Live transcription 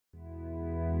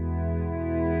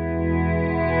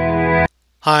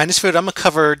Hi, in this video I'm going to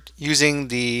cover using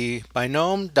the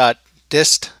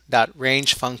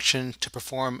Binom.DIST.RANGE function to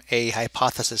perform a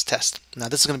hypothesis test. Now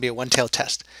this is going to be a one-tailed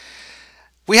test.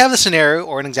 We have a scenario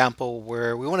or an example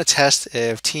where we want to test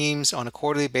if teams on a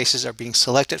quarterly basis are being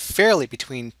selected fairly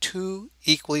between two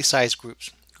equally sized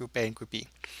groups, Group A and Group B.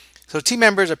 So team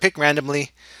members are picked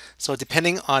randomly, so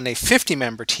depending on a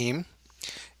 50-member team,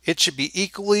 it should be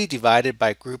equally divided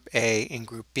by Group A and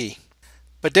Group B.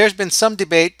 But there's been some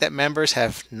debate that members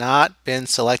have not been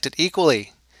selected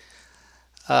equally.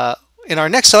 In our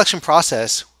next selection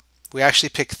process, we actually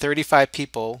pick 35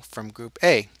 people from Group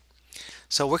A.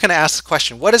 So we're going to ask the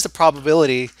question, what is the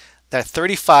probability that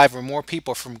 35 or more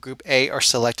people from Group A are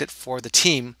selected for the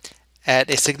team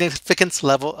at a significance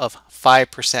level of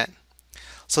 5%?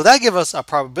 So that gives us a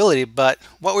probability, but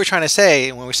what we're trying to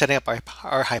say when we're setting up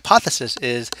our hypothesis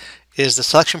is the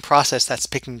selection process that's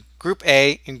picking Group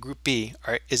A and Group B,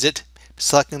 or is it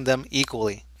selecting them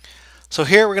equally? So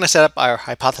here we're going to set up our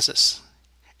hypothesis.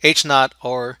 H naught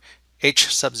or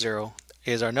H sub 0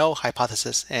 is our null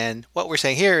hypothesis, and what we're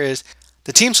saying here is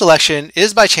the team selection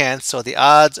is by chance, so the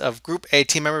odds of Group A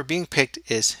team member being picked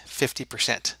is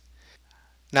 50%.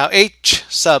 Now H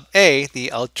sub A,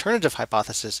 the alternative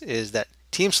hypothesis, is that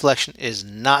team selection is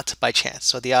not by chance,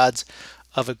 so the odds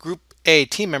of a Group A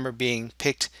team member being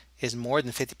picked is more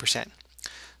than 50%.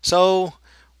 So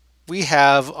we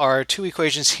have our two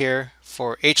equations here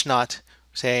for H naught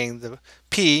saying the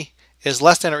P is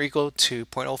less than or equal to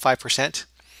 0.05%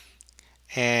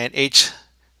 and H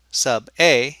sub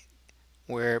A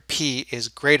where P is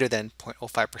greater than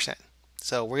 0.05%.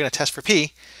 So we're going to test for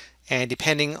P, and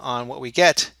depending on what we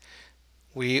get,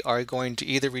 we are going to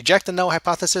either reject the null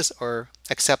hypothesis or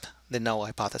accept the null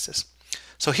hypothesis.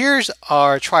 So here's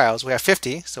our trials. We have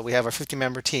 50, so we have our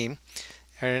 50-member team.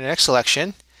 And in the next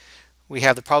selection, we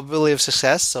have the probability of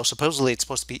success, so supposedly it's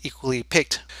supposed to be equally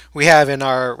picked. We have in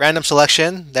our random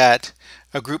selection that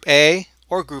a Group A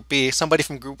or Group B, somebody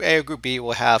from Group A or Group B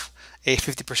will have a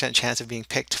 50% chance of being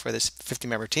picked for this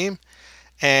 50-member team.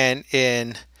 And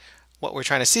in what we're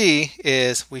trying to see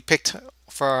is we picked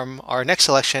from our next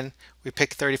selection, we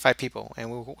picked 35 people,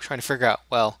 and we're trying to figure out,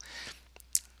 well,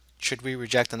 should we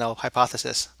reject the null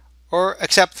hypothesis or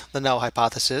accept the null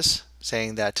hypothesis,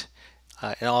 saying that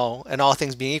in all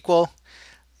things being equal,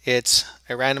 it's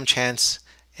a random chance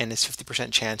and it's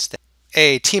 50% chance that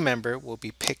a team member will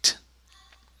be picked.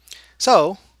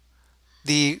 So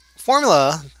the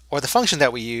formula or the function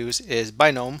that we use is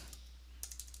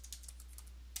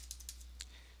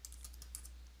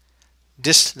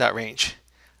Binom.DIST.RANGE.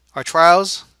 Our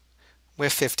trials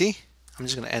with 50. I'm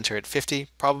just going to enter it 50.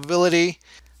 Probability.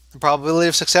 The probability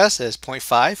of success is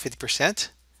 0.5, 50%.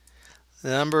 The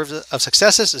number of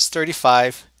successes is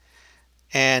 35.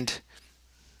 And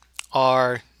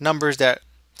our numbers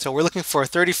so we're looking for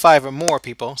 35 or more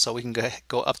people, so we can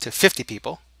go up to 50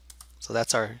 people. So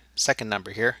that's our second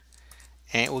number here.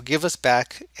 And it will give us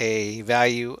back a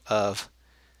value of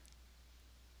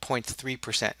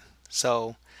 0.3%.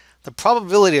 So the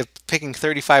probability of picking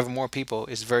 35 or more people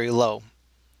is very low,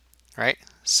 right?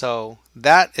 So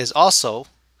that is also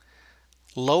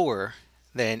lower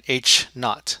than H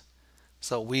naught.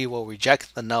 So we will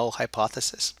reject the null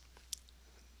hypothesis.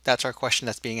 That's our question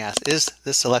that's being asked. Is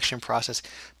this selection process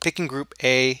picking Group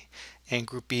A and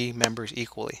Group B members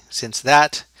equally? Since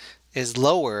that is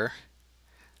lower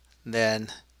than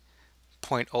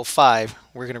 0.05,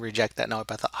 we're going to reject that null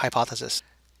hypothesis.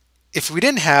 If we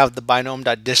didn't have the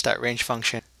Binom.DIST.RANGE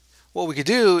function, what we could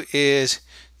do is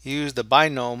use the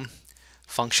Binom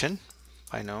function,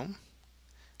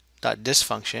 Binom.DIST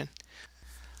function.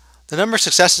 The number of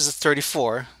successes is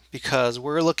 34 because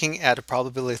we're looking at a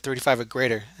probability of 35 or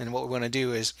greater, and what we want to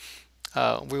do is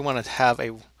we want to have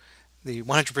the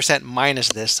 100% minus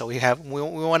this, so we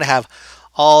want to have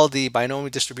all the binomial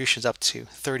distributions up to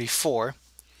 34,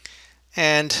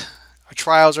 and our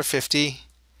trials are 50.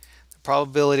 The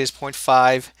probability is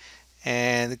 0.5,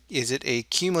 and is it a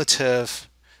cumulative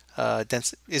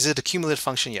is it a cumulative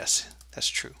function? Yes, that's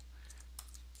true,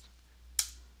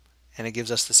 and it gives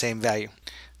us the same value.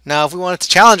 Now, if we wanted to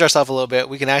challenge ourselves a little bit,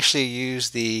 we can actually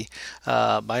use the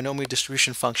binomial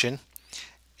distribution function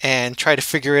and try to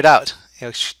figure it out,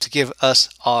 to give us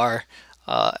our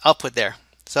output there.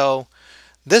 So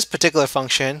this particular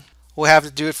function, we'll have to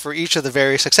do it for each of the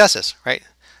various successes, right?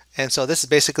 And so this is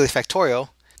basically factorial.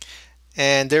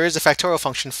 And there is a factorial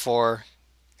function for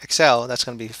Excel. That's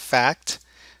going to be fact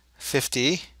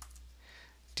 50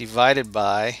 divided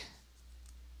by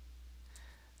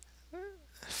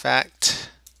fact,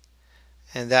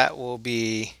 and that will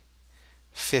be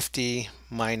 50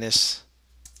 minus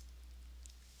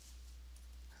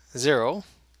 0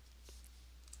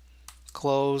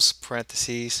 close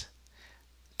parentheses,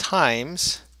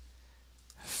 times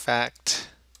fact,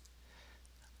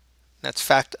 that's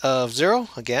fact of 0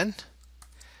 again,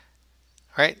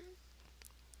 right?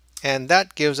 And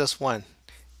that gives us 1.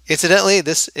 Incidentally,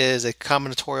 this is a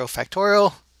combinatorial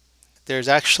factorial. There's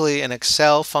actually an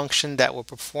Excel function that will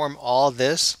perform all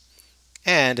this,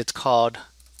 and it's called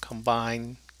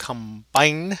combine,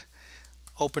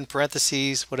 open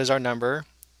parentheses, what is our number,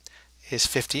 is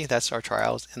 50, that's our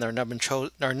trials, and our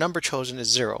number chosen is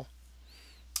 0.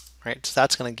 Right, so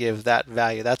that's going to give that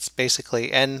value. That's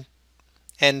basically n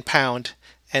pound,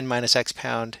 n minus x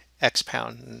pound, x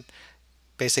pound. And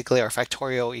basically our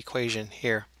factorial equation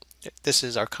here. This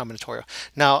is our combinatorial.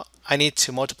 Now I need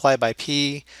to multiply by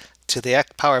p to the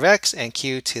power of x and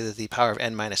q to the power of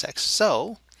n minus x.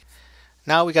 So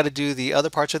now we got to do the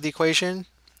other parts of the equation.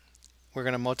 We're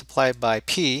going to multiply by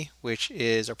p, which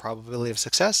is our probability of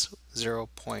success,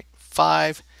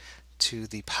 0.5 to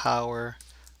the power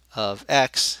of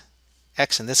x.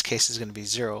 X in this case is going to be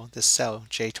 0, this cell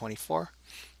J24.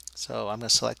 So I'm going to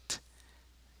select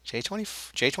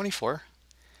J24,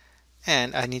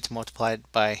 and I need to multiply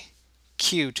it by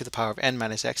q to the power of n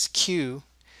minus x. Q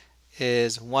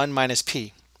is 1 minus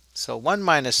p. So 1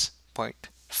 minus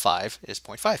 0.5 is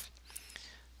 0.5.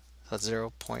 So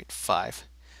 0.5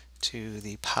 to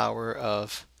the power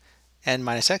of n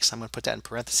minus x. I'm going to put that in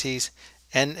parentheses.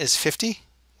 N is 50.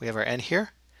 We have our n here.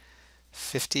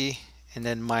 50, and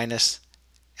then minus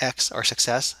x, our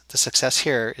success. The success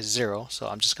here is 0, so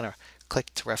I'm just going to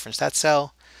click to reference that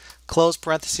cell, close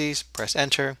parentheses, press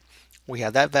enter. We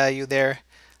have that value there.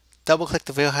 Double click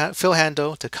the fill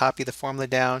handle to copy the formula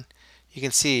down. You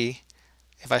can see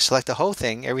if I select the whole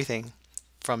thing, everything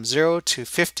from 0 to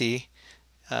 50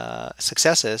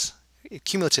 successes,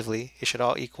 cumulatively, it should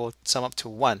all sum up to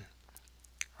 1,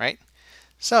 right?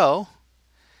 So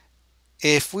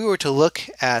if we were to look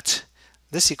at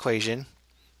this equation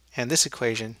and this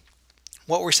equation,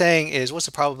 what we're saying is what's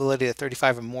the probability that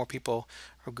 35 or more people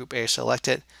or group A are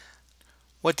selected?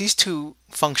 What these two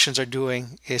functions are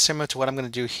doing is similar to what I'm going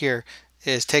to do here,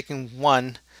 is taking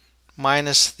 1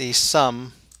 minus the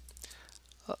sum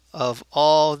of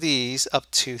all these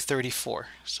up to 34.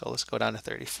 So let's go down to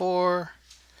 34,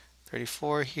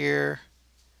 34 here,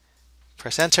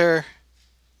 press enter.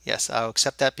 Yes, I'll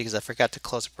accept that because I forgot to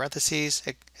close the parentheses.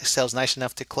 Excel's nice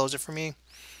enough to close it for me.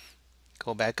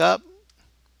 Go back up,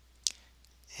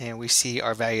 and we see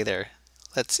our value there.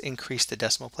 Let's increase the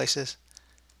decimal places,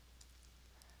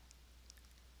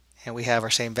 and we have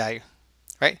our same value,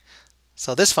 right?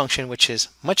 So this function, which is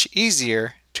much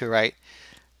easier to write,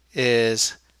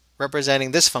 is representing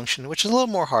this function, which is a little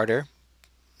more harder.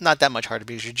 Not that much harder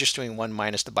because you're just doing 1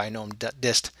 minus the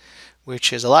binom.dist,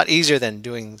 which is a lot easier than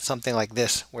doing something like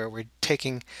this, where we're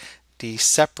taking the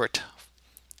separate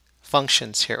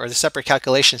functions here, or the separate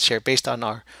calculations here based on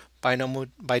our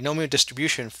binomial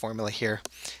distribution formula here,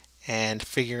 and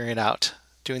figuring it out,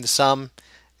 doing the sum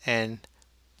and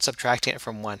subtracting it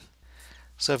from 1.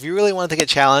 So if you really wanted to get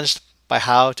challenged by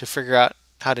how to figure out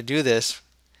how to do this,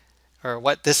 or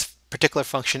what this particular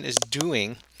function is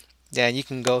doing, then you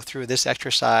can go through this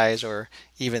exercise or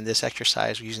even this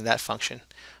exercise using that function.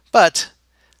 But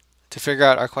to figure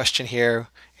out our question here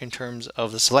in terms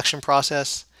of the selection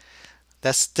process,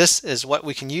 this is what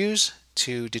we can use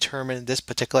to determine this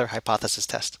particular hypothesis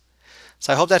test.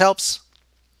 So I hope that helps.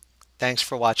 Thanks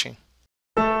for watching.